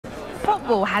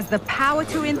Football has the power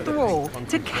to enthrall,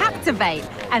 to captivate,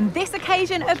 and this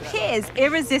occasion appears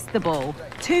irresistible.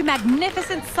 Two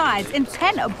magnificent sides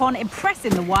intent upon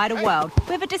impressing the wider world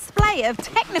with a display of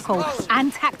technical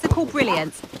and tactical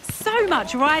brilliance. So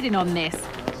much riding on this.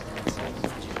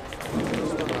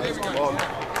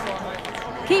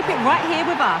 Keep it right here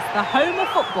with us, the home of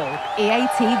football, EA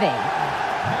TV.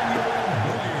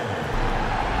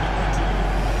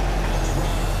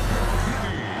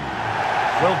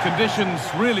 Well, conditions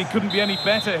really couldn't be any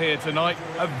better here tonight.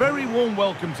 A very warm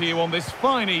welcome to you on this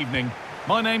fine evening.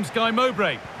 My name's Guy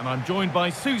Mowbray, and I'm joined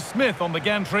by Sue Smith on the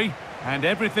gantry, and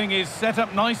everything is set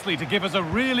up nicely to give us a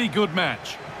really good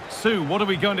match. Sue, what are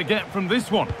we going to get from this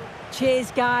one?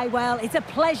 Cheers, Guy. Well, it's a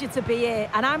pleasure to be here,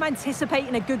 and I'm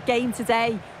anticipating a good game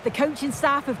today. The coaching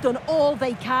staff have done all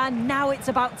they can. Now it's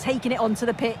about taking it onto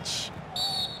the pitch.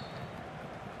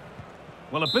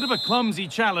 Well, a bit of a clumsy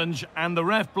challenge, and the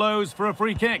ref blows for a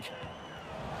free kick.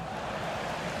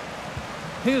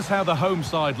 Here's how the home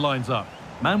side lines up.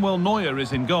 Manuel Neuer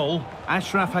is in goal.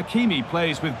 Achraf Hakimi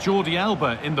plays with Jordi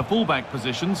Alba in the fullback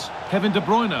positions. Kevin De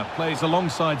Bruyne plays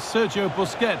alongside Sergio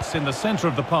Busquets in the centre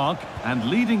of the park. And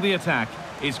leading the attack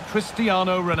is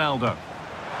Cristiano Ronaldo.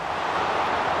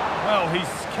 Well, he's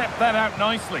kept that out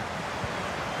nicely.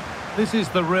 This is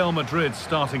the Real Madrid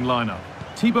starting lineup.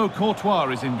 Thibaut Courtois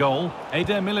is in goal.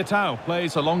 Eder Militao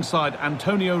plays alongside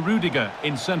Antonio Rudiger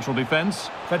in central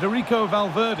defence. Federico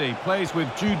Valverde plays with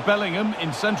Jude Bellingham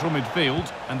in central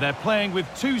midfield. And they're playing with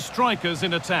two strikers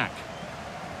in attack.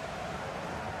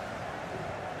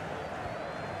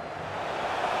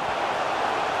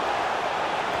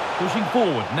 Pushing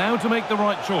forward now to make the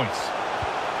right choice.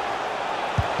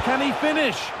 Can he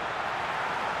finish?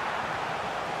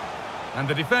 And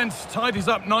the defence tidies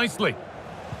up nicely.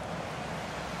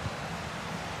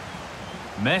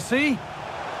 Messi.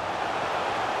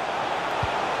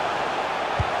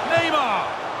 Neymar.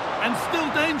 And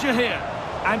still danger here.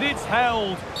 And it's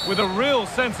held with a real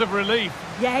sense of relief.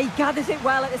 Yeah, he gathers it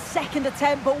well at the second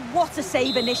attempt, but what a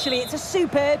save initially. It's a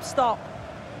superb stop.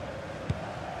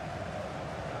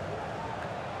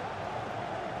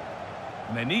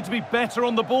 And they need to be better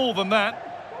on the ball than that.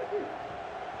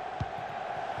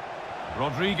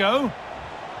 Rodrigo.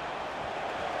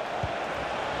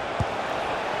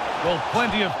 Well,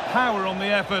 plenty of power on the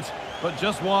effort, but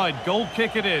just wide. Goal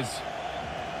kick it is.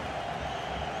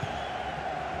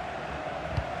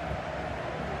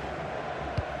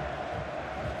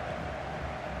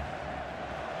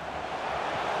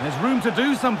 There's room to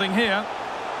do something here.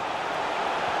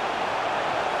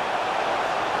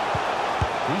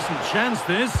 Decent chance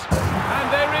this.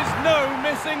 And there is no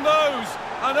missing those.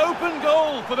 An open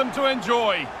goal for them to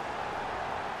enjoy.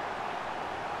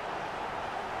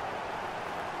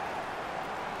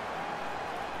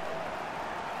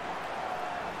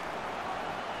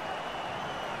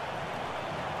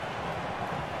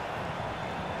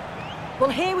 Well,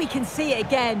 here we can see it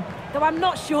again, though I'm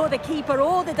not sure the keeper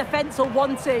or the defence will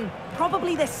want to.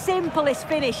 Probably the simplest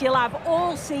finish he'll have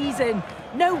all season.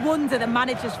 No wonder the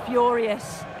manager's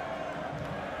furious.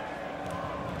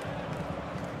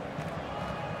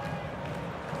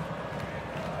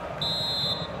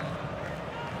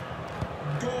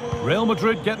 Real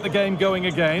Madrid get the game going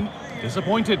again.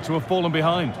 Disappointed to have fallen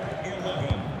behind.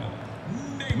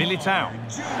 Militao.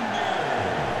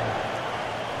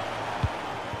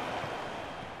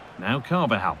 Now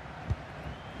Carvajal.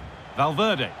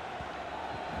 Valverde.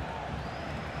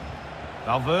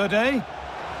 Valverde.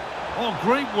 Oh,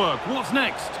 great work. What's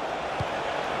next?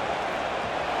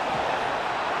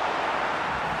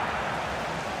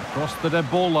 Across the dead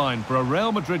ball line for a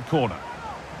Real Madrid corner.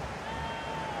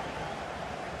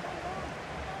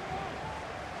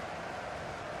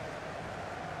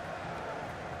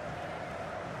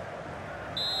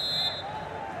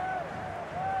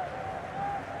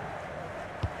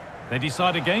 They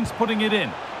decide against putting it in.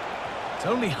 It's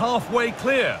only halfway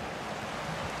clear.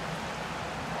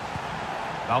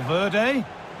 Valverde.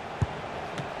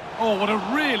 Oh, what a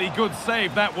really good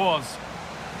save that was.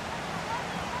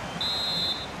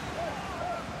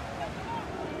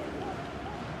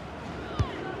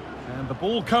 And the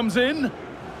ball comes in.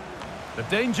 The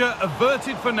danger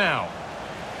averted for now.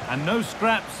 And no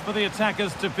scraps for the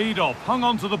attackers to feed off. Hung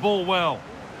on to the ball well.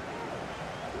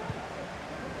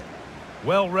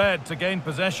 Well read to gain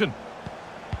possession.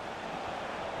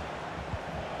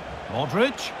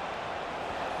 Modric.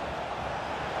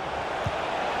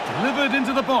 Delivered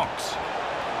into the box.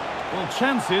 Well,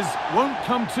 chances won't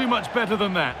come too much better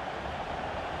than that.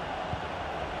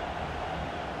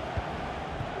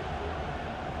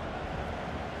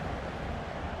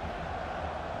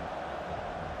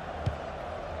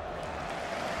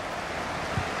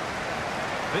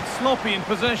 Bit sloppy in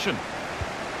possession.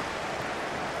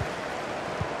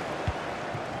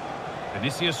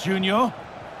 Vinicius Junior.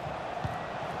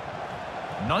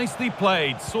 Nicely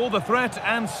played, saw the threat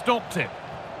and stopped it.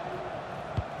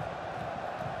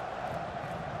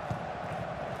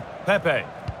 Pepe.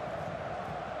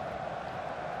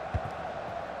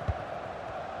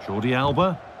 Jordi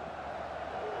Alba.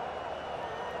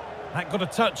 That got a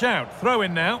touch out, throw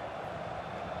in now.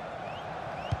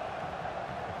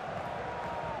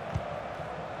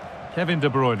 Kevin De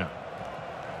Bruyne.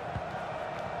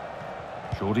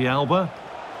 Jordi Alba.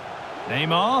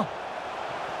 Neymar.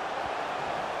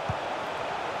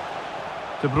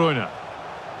 De Bruyne.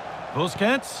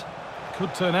 Busquets.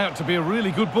 Could turn out to be a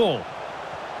really good ball.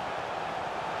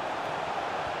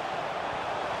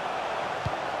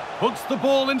 Puts the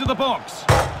ball into the box.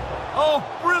 Oh,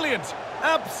 brilliant!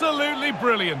 Absolutely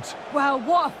brilliant. Well,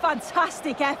 what a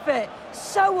fantastic effort.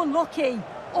 So unlucky.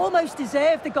 Almost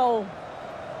deserved the goal.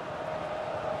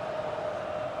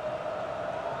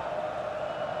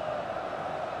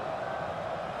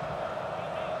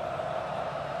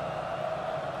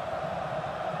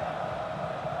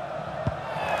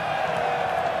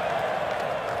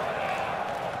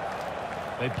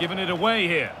 They've given it away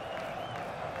here.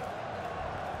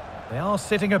 They are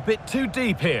sitting a bit too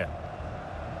deep here.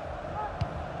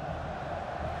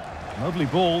 Lovely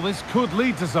ball, this could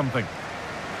lead to something.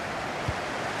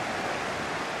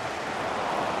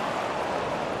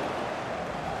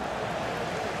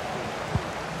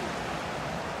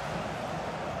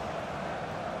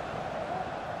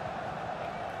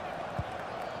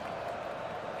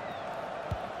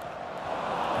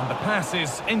 And the pass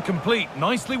is incomplete,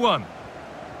 nicely won.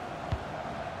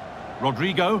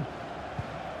 Rodrigo.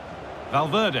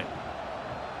 Valverde.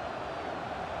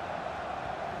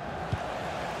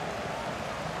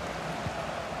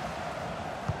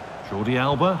 Jordi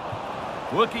Alba.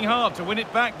 Working hard to win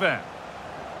it back there.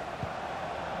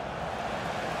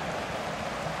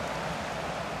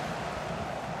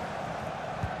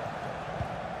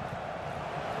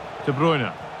 De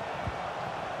Bruyne.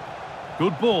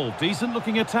 Good ball, decent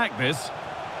looking attack this.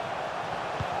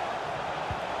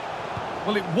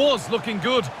 Well, it was looking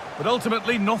good, but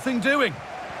ultimately nothing doing.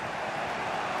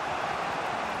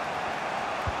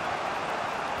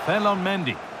 Ferland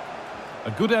Mendy.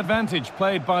 A good advantage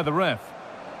played by the ref.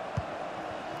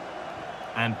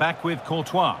 And back with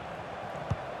Courtois.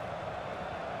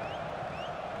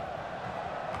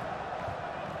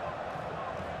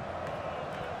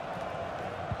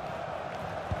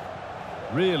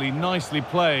 Really nicely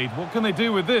played. What can they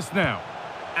do with this now?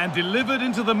 And delivered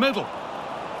into the middle.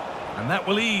 And that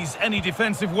will ease any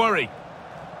defensive worry.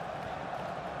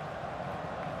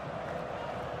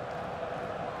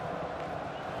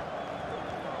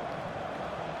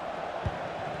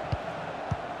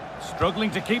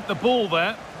 Struggling to keep the ball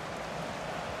there.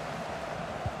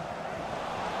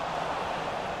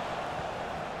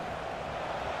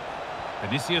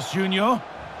 Vinicius Junior.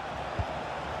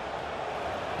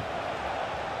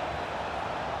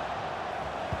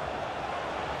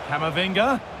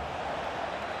 Camavinga.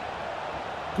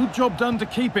 Good job done to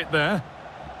keep it there.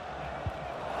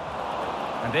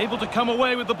 And able to come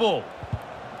away with the ball.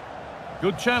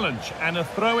 Good challenge and a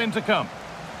throw in to come.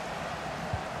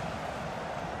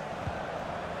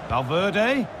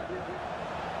 Valverde.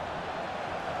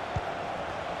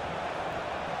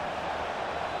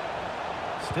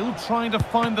 Still trying to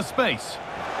find the space.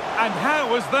 And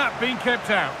how has that been kept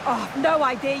out? Oh, no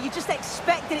idea. You just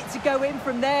expected it to go in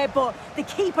from there, but the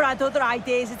keeper had other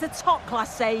ideas. It's a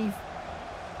top-class save.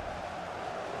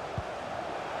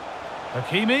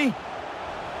 Hakimi.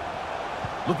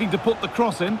 Looking to put the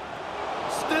cross in.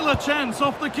 Still a chance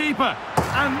off the keeper.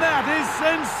 And that is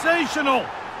sensational.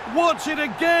 Watch it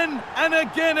again and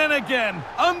again and again.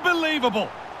 Unbelievable.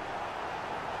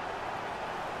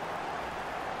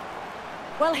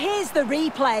 Well, here's the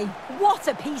replay. What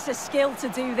a piece of skill to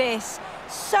do this.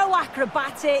 So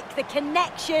acrobatic, the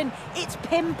connection, it's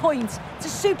pinpoint. It's a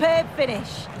superb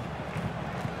finish.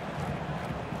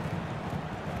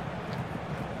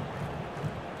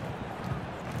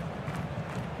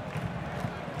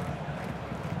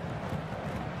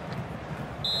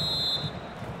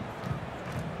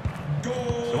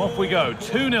 So off we go.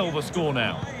 2-0 the score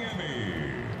now.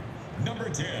 Number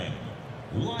 10,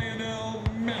 Lionel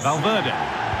Messi. Valverde.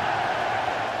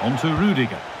 On to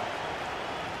Rudiger.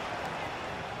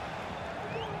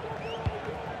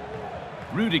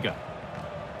 Rudiger.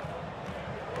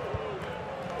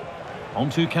 On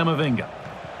to Camavinga.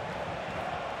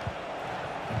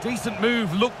 A decent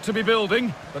move looked to be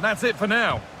building, but that's it for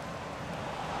now.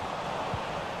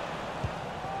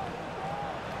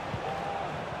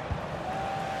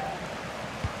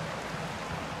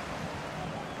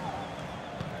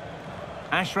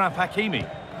 Achraf Hakimi.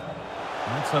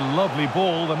 That's a lovely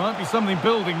ball. There might be something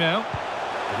building now.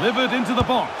 Delivered into the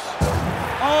box.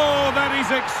 Oh, that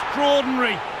is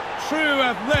extraordinary. True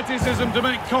athleticism to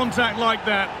make contact like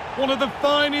that. One of the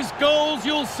finest goals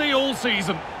you'll see all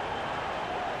season.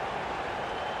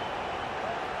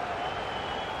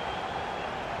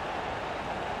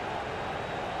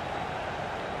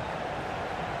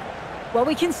 Well,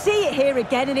 we can see it here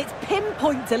again, and it's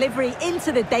pinpoint delivery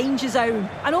into the danger zone.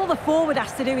 And all the forward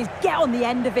has to do is get on the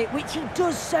end of it, which he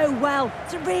does so well.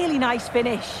 It's a really nice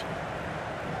finish.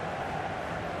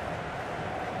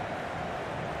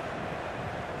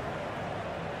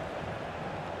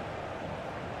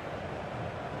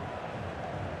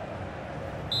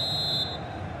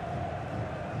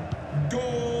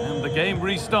 And the game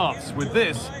restarts with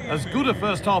this, as good a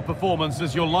first-half performance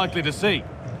as you're likely to see.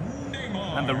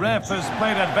 And the ref has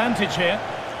played advantage here.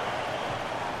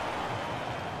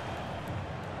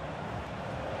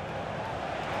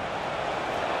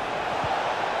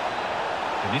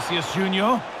 Vinicius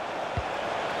Junior.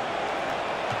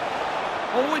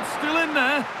 Oh, it's still in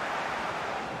there.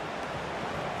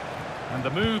 And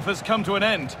the move has come to an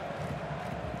end.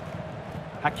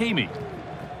 Hakimi.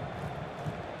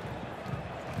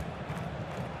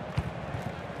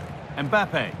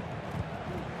 Mbappe.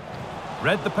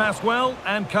 Read the pass well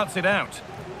and cuts it out.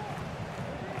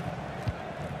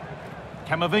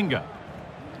 Camavinga.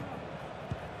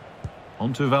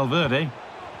 On to Valverde.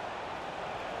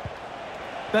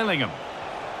 Bellingham.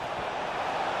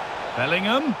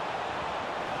 Bellingham.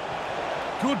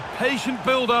 Good patient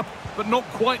build-up, but not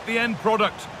quite the end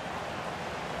product.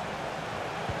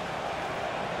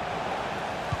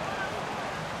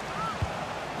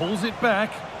 Pulls it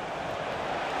back.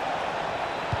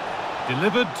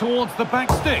 Delivered towards the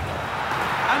back stick.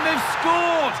 And they've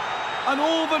scored! And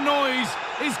all the noise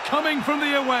is coming from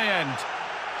the away end.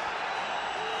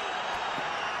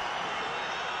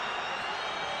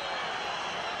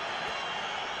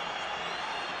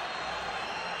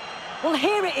 Well,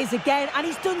 here it is again, and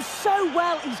he's done so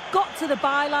well. He's got to the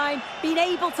byline, been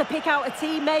able to pick out a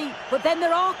teammate, but then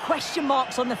there are question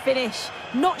marks on the finish.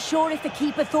 Not sure if the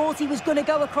keeper thought he was going to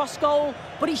go across goal,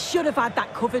 but he should have had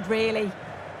that covered, really.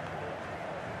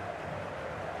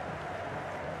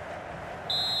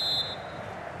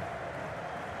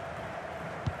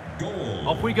 Goal.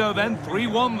 Off we go then,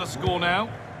 3-1 the score now.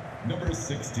 Number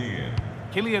 16.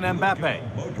 Kylian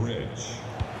Mbappe. Madrid.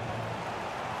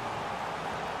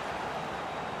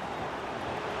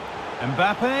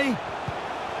 Mbappe.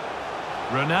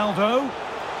 Ronaldo.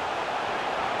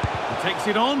 He takes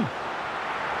it on.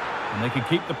 And they can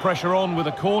keep the pressure on with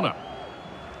a corner.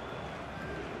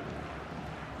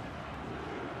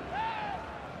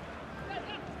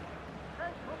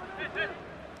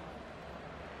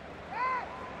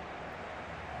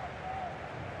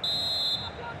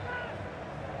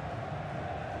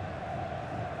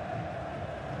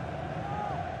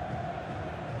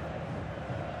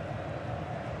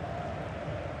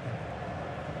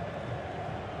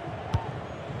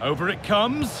 Over it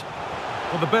comes.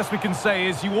 Well, the best we can say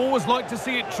is you always like to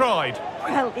see it tried.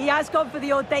 Well, he has gone for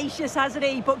the audacious, hasn't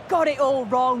he? But got it all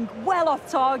wrong. Well off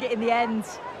target in the end.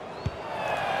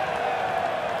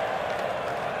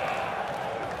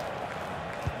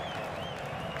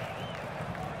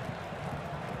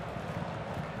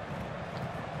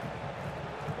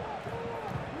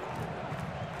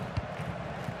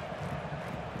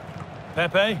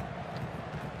 Pepe.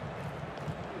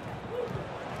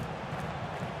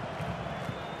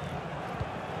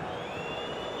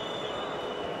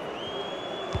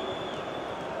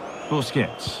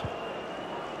 Busquets.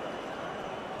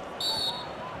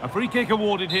 A free kick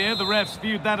awarded here. The refs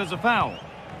viewed that as a foul.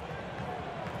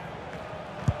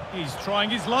 He's trying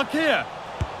his luck here.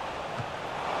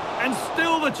 And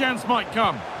still the chance might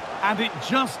come. And it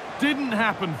just didn't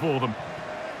happen for them.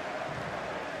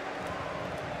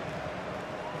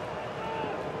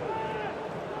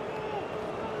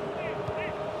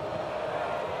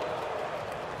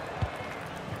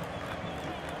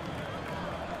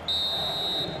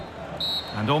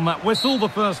 And on that whistle, the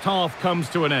first half comes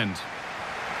to an end.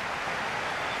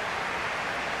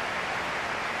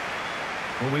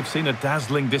 Well, we've seen a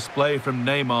dazzling display from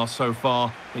Neymar so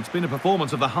far. It's been a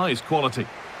performance of the highest quality.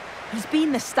 He's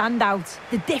been the standout,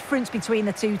 the difference between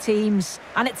the two teams.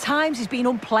 And at times he's been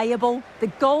unplayable. The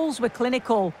goals were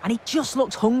clinical, and he just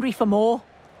looked hungry for more.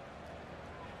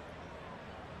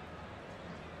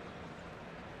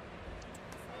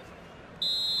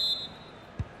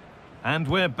 And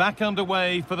we're back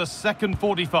underway for the second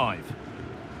 45.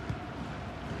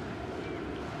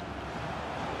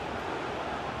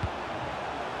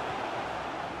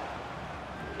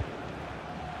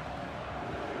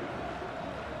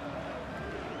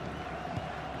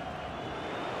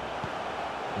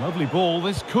 Lovely ball,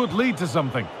 this could lead to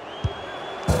something.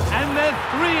 And they're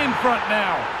 3 in front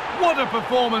now. What a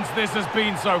performance this has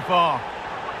been so far.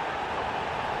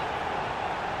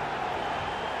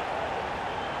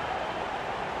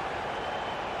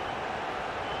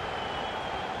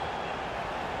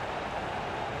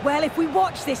 Well, if we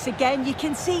watch this again, you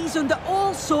can see he's under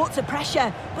all sorts of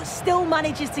pressure, but still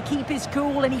manages to keep his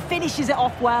cool and he finishes it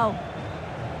off well.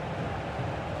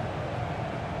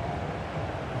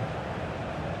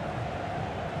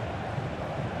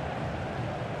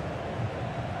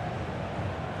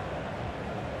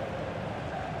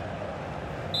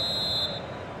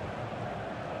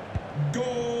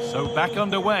 So back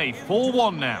underway,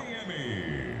 4-1 now.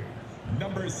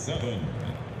 Number 7.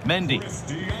 Mendy.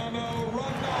 Cristiano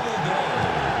Ronaldo.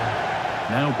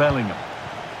 Now Bellingham.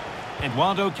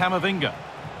 Eduardo Camavinga.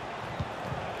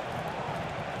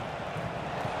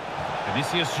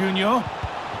 Vinicius Junior.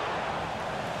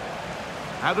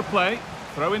 How to play.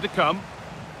 Throw in to come.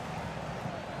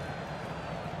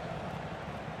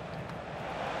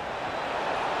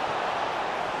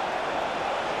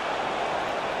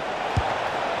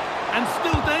 And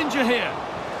still danger here.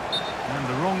 And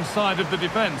the wrong side of the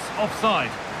defence,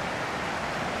 offside.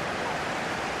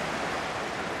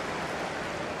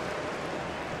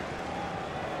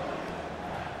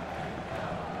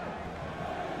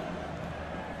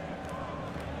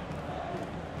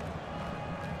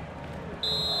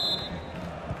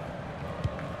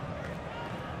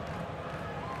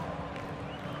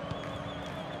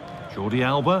 Jordi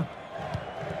Alba.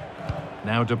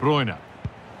 Now De Bruyne.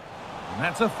 And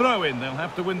that's a throw-in. They'll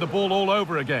have to win the ball all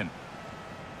over again.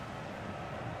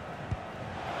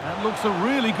 That looks a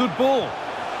really good ball.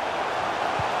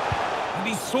 And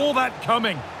he saw that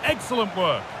coming. Excellent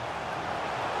work.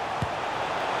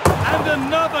 And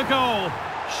another goal.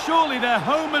 Surely they're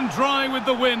home and dry with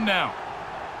the win now.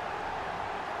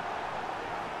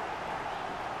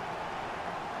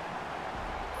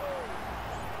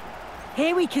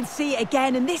 Here we can see it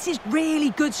again, and this is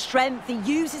really good strength. He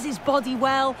uses his body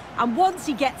well, and once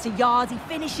he gets a yard, he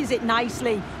finishes it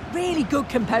nicely. Really good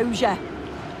composure.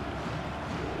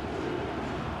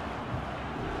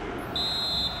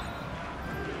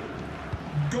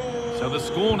 Goal. So the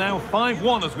score now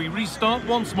 5-1 as we restart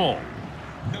once more.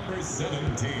 Number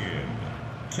 17.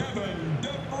 Kevin De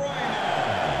Bruyne.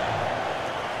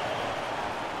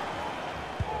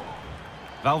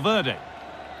 Valverde.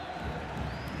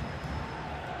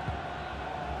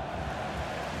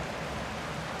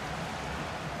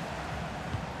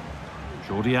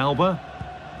 Jordi Alba.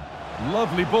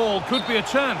 Lovely ball, could be a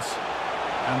chance.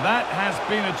 And that has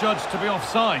been adjudged to be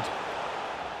offside.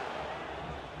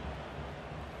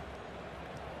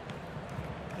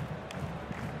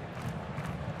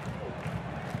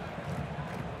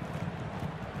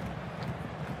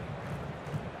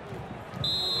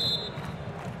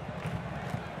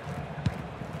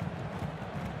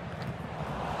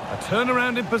 A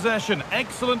turnaround in possession,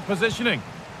 excellent positioning.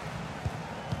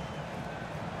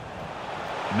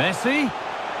 Messi.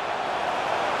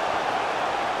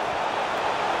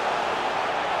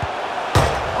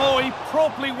 Oh, he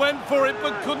properly went for it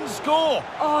but couldn't score.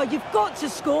 Oh, you've got to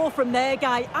score from there,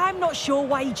 guy. I'm not sure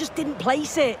why he just didn't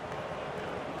place it.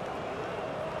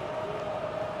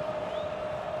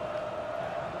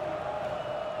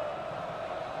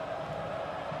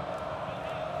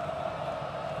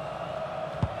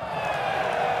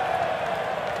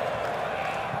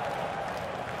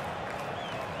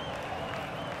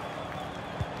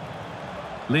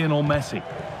 Lionel Messi.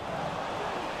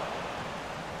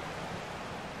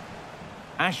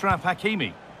 Ashraf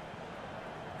Hakimi.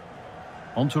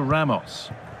 On to Ramos.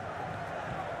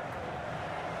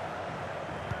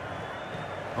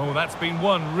 Oh, that's been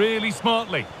won really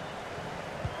smartly.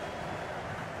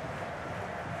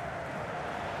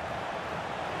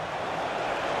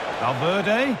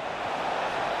 Valverde.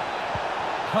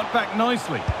 Cut back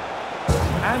nicely.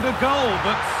 And a goal,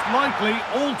 but slightly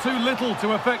all too little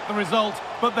to affect the result,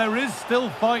 but there is still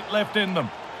fight left in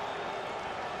them.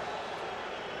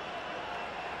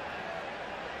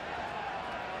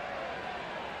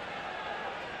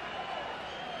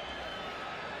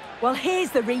 Well,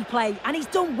 here's the replay, and he's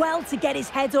done well to get his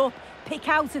head up, pick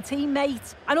out a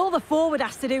teammate, and all the forward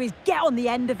has to do is get on the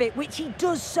end of it, which he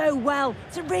does so well.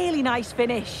 It's a really nice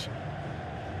finish.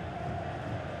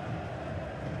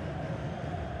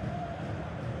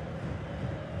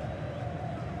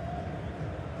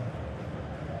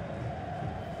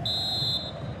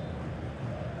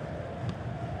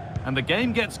 And the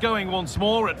game gets going once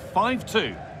more at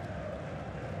 5-2.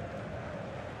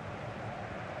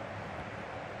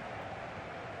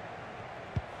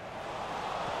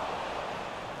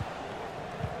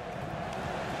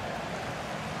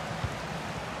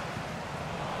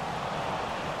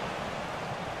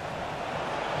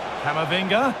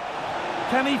 Camavinga.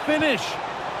 Can he finish?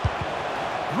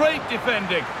 Great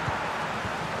defending.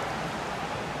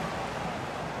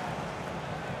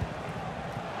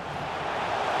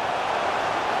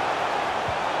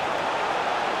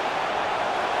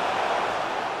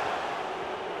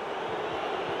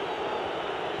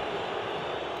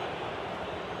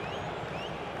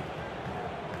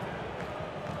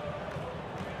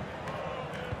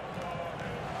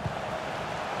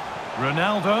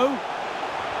 Ronaldo.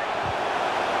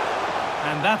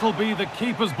 And that'll be the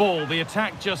keeper's ball. The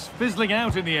attack just fizzling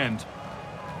out in the end.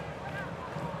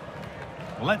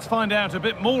 Well, let's find out a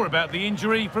bit more about the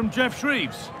injury from Jeff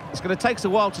Shreves. It's going to take us a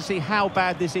while to see how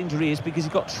bad this injury is because he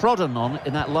got trodden on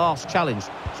in that last challenge.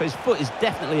 So his foot is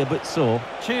definitely a bit sore.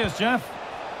 Cheers, Jeff.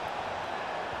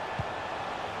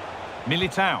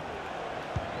 Militao.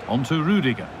 On to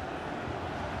Rudiger.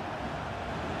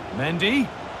 Mendy.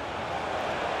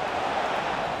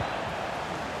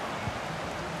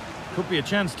 Could be a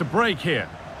chance to break here.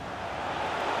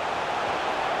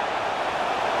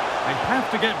 They have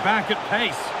to get back at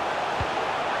pace.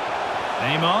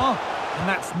 Neymar, and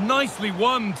that's nicely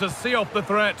won to see off the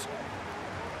threat.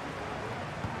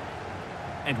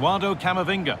 Eduardo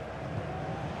Camavinga.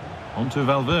 On to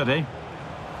Valverde.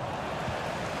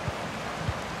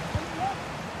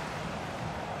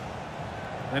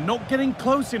 They're not getting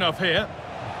close enough here.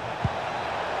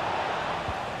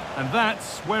 And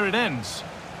that's where it ends.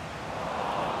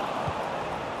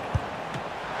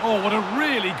 Oh, what a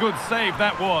really good save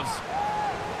that was.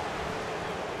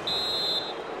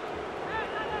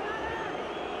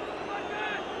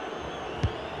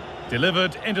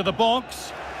 Delivered into the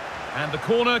box. And the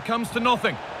corner comes to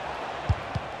nothing.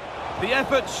 The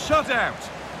effort shut out.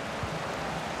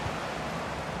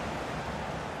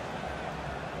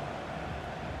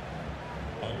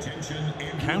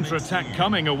 Counter-attack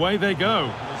coming, away they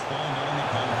go.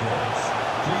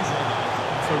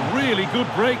 It's a really good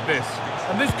break, this.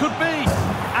 And this could be,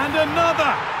 and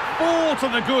another! 4 to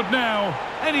the good now.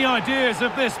 Any ideas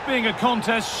of this being a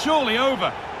contest surely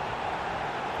over?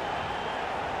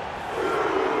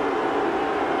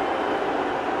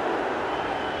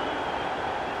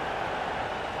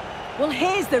 Well,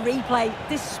 here's the replay.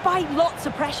 Despite lots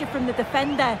of pressure from the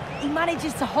defender, he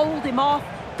manages to hold him off,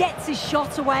 gets his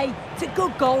shot away. It's a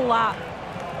good goal, that.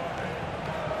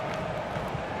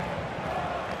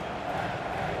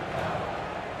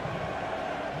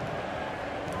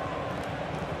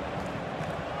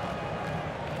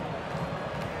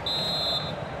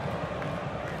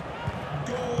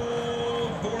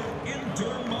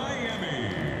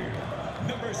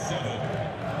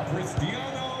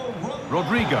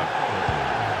 Rodrigo.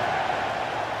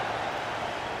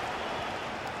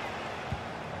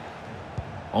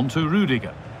 On to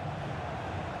Rudiger.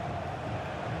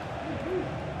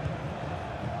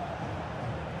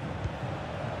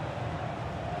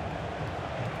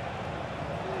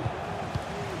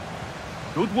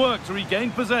 Good work to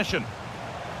regain possession.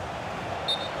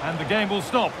 And the game will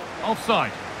stop.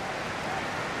 Offside.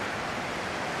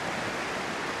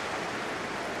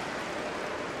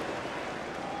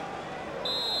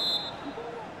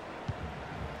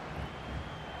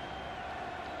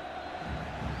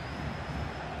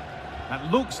 That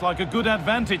looks like a good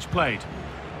advantage played.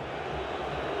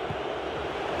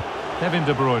 Kevin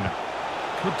De Bruyne.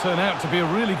 Could turn out to be a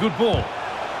really good ball.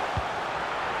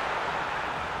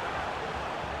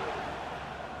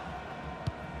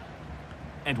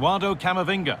 Eduardo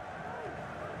Camavinga.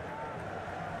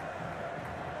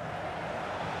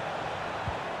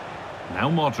 Now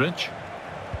Modric.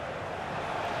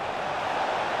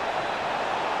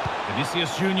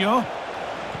 Vinicius Junior.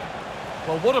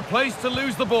 Well, what a place to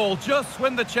lose the ball just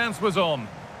when the chance was on.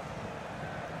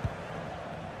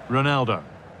 Ronaldo.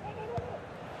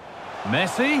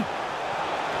 Messi.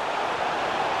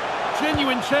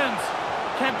 Genuine chance.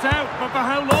 Kept out, but for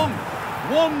how long?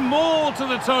 One more to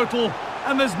the total,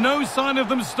 and there's no sign of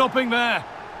them stopping there.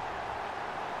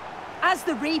 As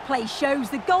the replay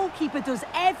shows, the goalkeeper does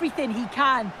everything he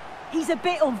can. He's a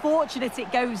bit unfortunate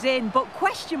it goes in, but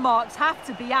question marks have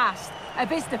to be asked of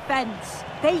his defence.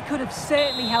 They could have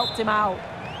certainly helped him out.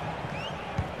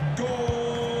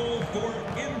 Goal for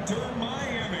Inter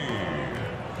Miami.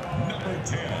 Number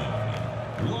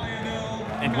 10, Lionel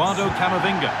Eduardo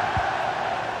Camavinga.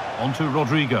 On to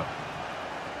Rodrigo.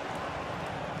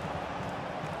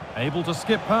 Able to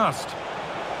skip past.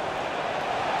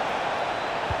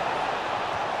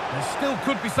 There still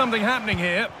could be something happening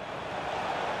here.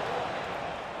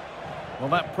 Well,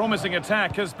 that promising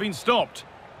attack has been stopped.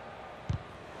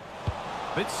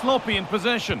 Bit sloppy in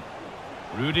possession.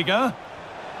 Rudiger.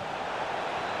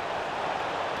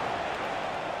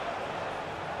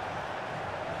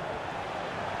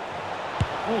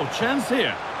 Oh, chance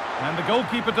here. And the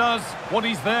goalkeeper does what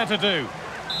he's there to do.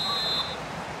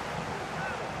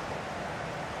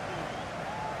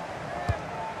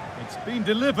 It's been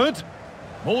delivered.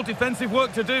 More defensive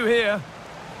work to do here.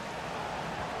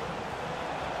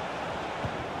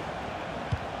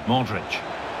 Modric.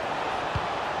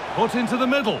 Put into the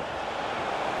middle.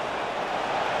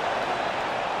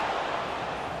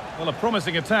 Well, a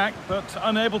promising attack, but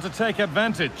unable to take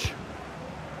advantage.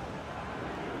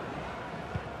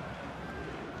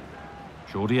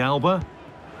 Jordi Alba.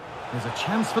 There's a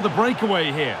chance for the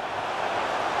breakaway here.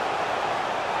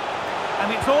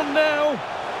 And it's on now.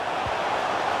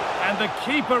 And the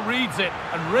keeper reads it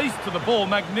and raced to the ball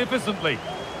magnificently.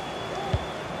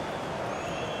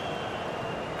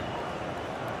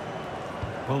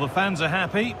 Well, the fans are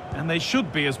happy, and they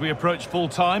should be as we approach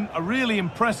full-time. A really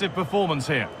impressive performance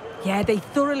here. Yeah, they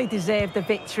thoroughly deserve the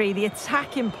victory. The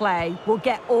attacking play will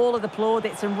get all of the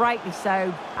plaudits, and rightly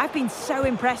so. I've been so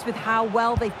impressed with how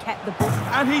well they've kept the ball.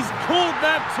 And he's caught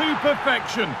that to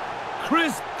perfection.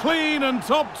 Crisp, clean and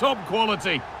top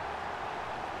quality.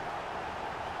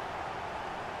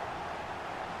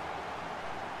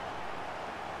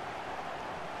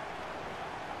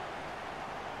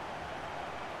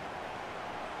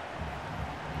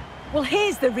 Well,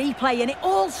 here's the replay, and it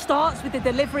all starts with the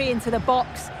delivery into the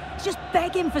box. He's just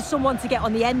begging for someone to get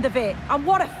on the end of it. And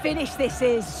what a finish this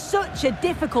is. Such a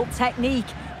difficult technique,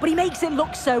 but he makes it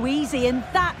look so easy, and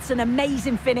that's an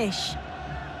amazing finish.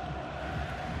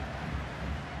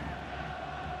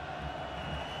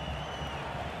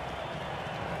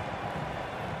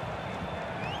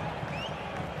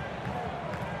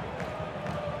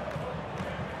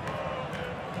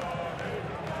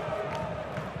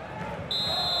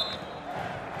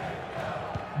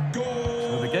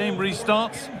 So the game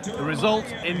restarts, the result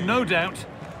in no doubt,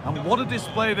 and what a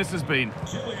display this has been.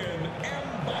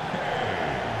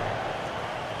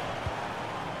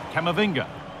 Camavinga.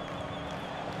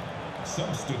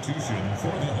 Substitution for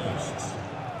the hosts.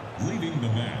 Leading the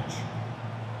match,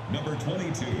 number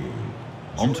 22.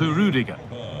 On to Rudiger.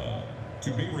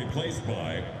 To be replaced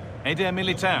by Eder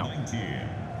Militao. 19.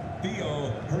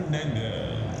 Theo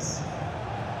Hernandez.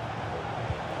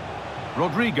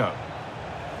 Rodrigo.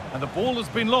 And the ball has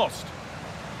been lost.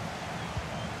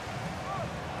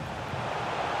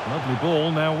 Lovely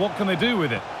ball. Now, what can they do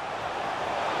with it?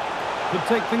 Could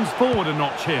take things forward a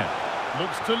notch here.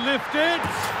 Looks to lift it.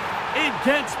 It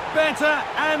gets better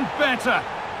and better.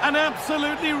 An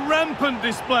absolutely rampant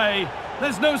display.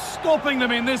 There's no stopping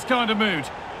them in this kind of mood.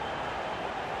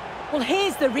 Well,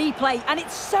 here's the replay, and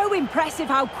it's so impressive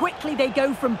how quickly they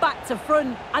go from back to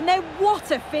front. And then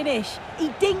what a finish. He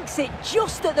dinks it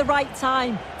just at the right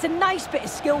time. It's a nice bit of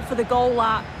skill for the goal,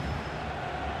 that.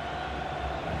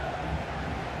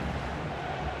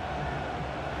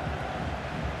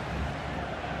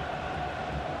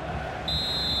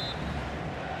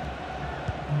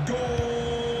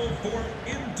 Goal for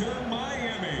Inter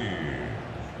Miami.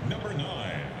 Number 9,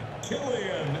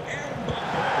 Kylian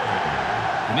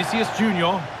Mbappe. Vinicius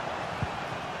Junior.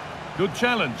 Good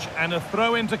challenge and a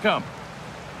throw in to come.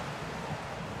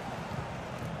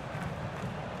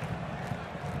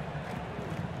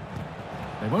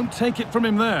 They won't take it from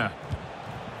him there.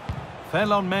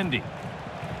 Ferland Mendy.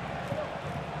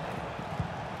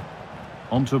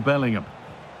 On to Bellingham.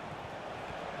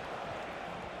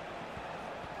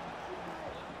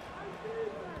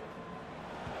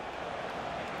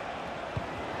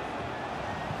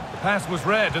 Pass was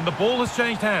read and the ball has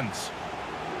changed hands.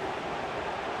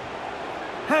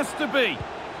 Has to be.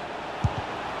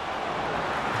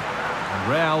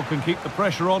 And Real can keep the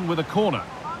pressure on with a corner.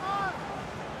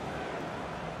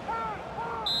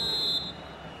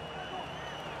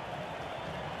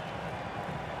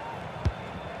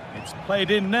 It's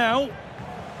played in now.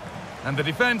 And the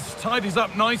defence tidies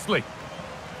up nicely.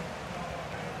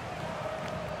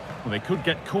 Well, they could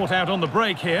get caught out on the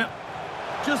break here.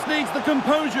 Just needs the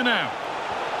composure now.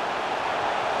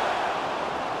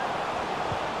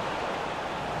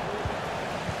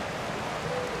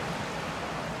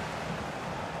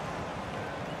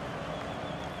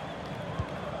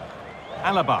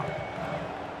 Alaba.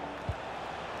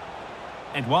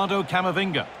 Eduardo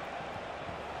Camavinga.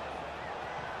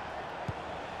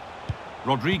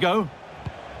 Rodrigo.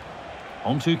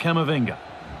 On to Camavinga.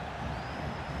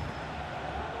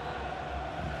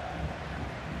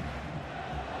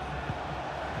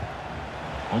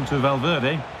 On to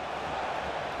Valverde.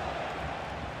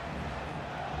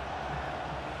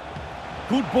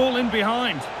 Good ball in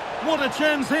behind. What a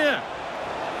chance here.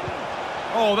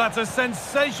 Oh, that's a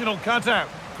sensational cutout.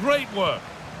 Great work.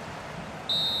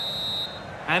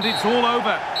 And it's all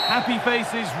over. Happy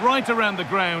faces right around the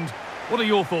ground. What are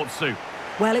your thoughts, Sue?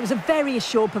 Well, it was a very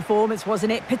assured performance,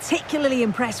 wasn't it? Particularly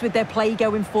impressed with their play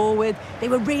going forward. They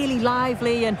were really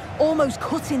lively and almost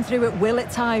cutting through at will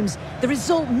at times. The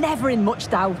result never in much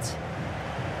doubt.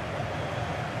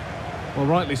 Well,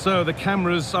 rightly so. The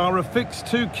cameras are affixed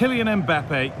to Kylian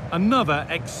Mbappe. Another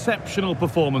exceptional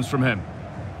performance from him.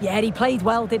 Yeah, he played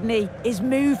well, didn't he? His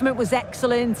movement was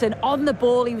excellent, and on the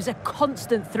ball he was a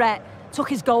constant threat. Took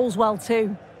his goals well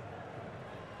too.